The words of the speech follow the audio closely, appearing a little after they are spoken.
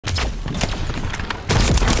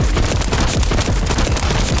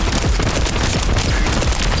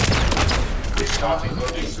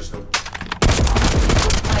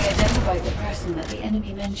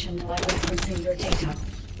mentioned by referencing your data.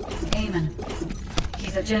 Eamon.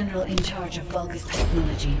 He's a general in charge of Vulgus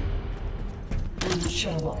technology. I'm not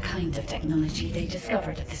sure what kind of technology they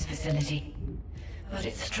discovered at this facility, but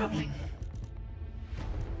it's troubling.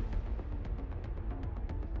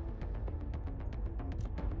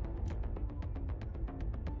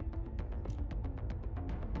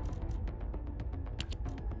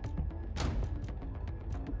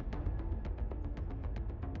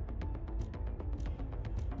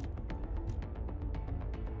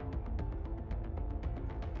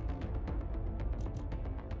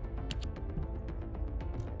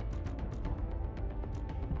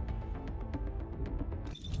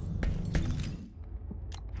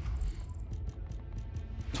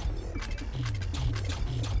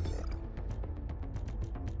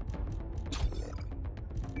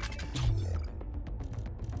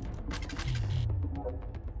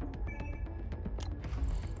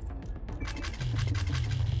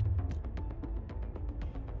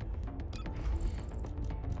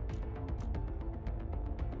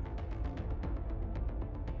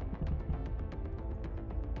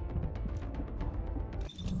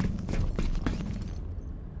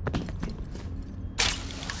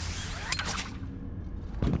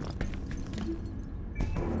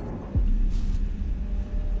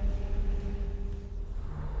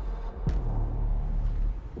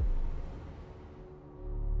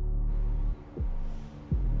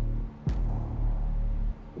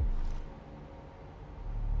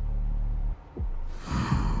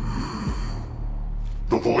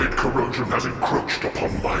 The void corrosion has encroached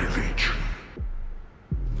upon my legion.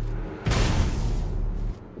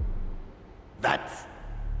 That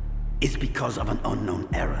is because of an unknown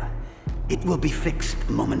error. It will be fixed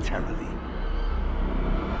momentarily.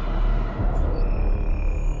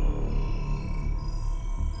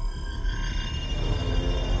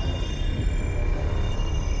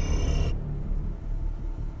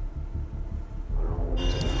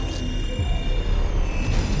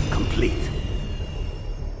 Complete.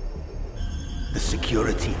 The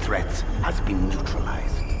security threat has been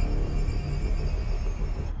neutralized.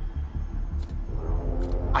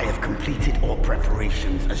 I have completed all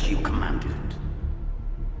preparations as you commanded.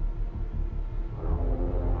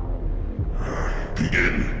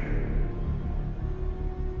 Begin.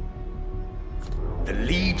 The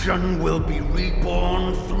Legion will be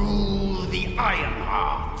reborn through the Iron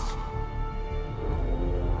Heart.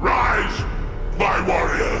 Rise, my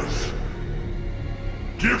warriors!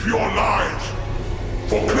 Give your lives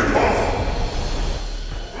for Clipper!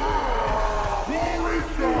 Glory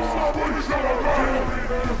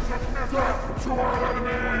to our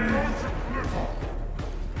enemies!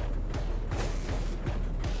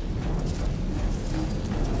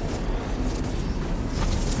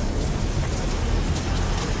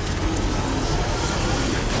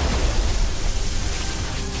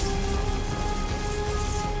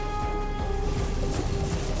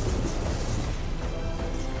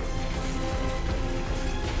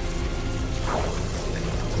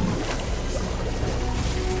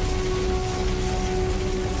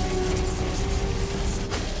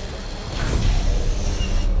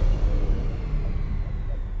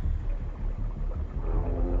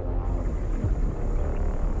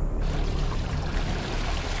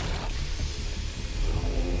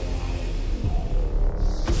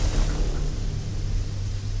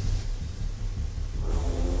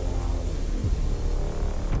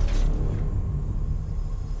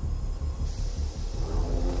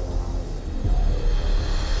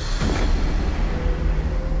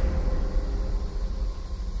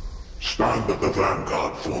 Stand at the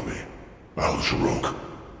vanguard for me, Alzaroke.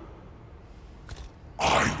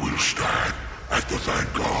 I will stand at the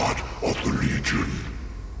vanguard of the Legion.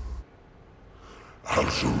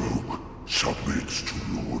 Alzaroke submits to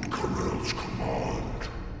Lord Karel's command.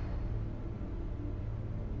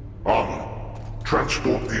 Armor,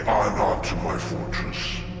 transport the Ironheart to my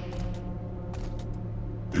fortress.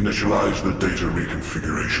 Initialize the data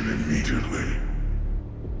reconfiguration immediately.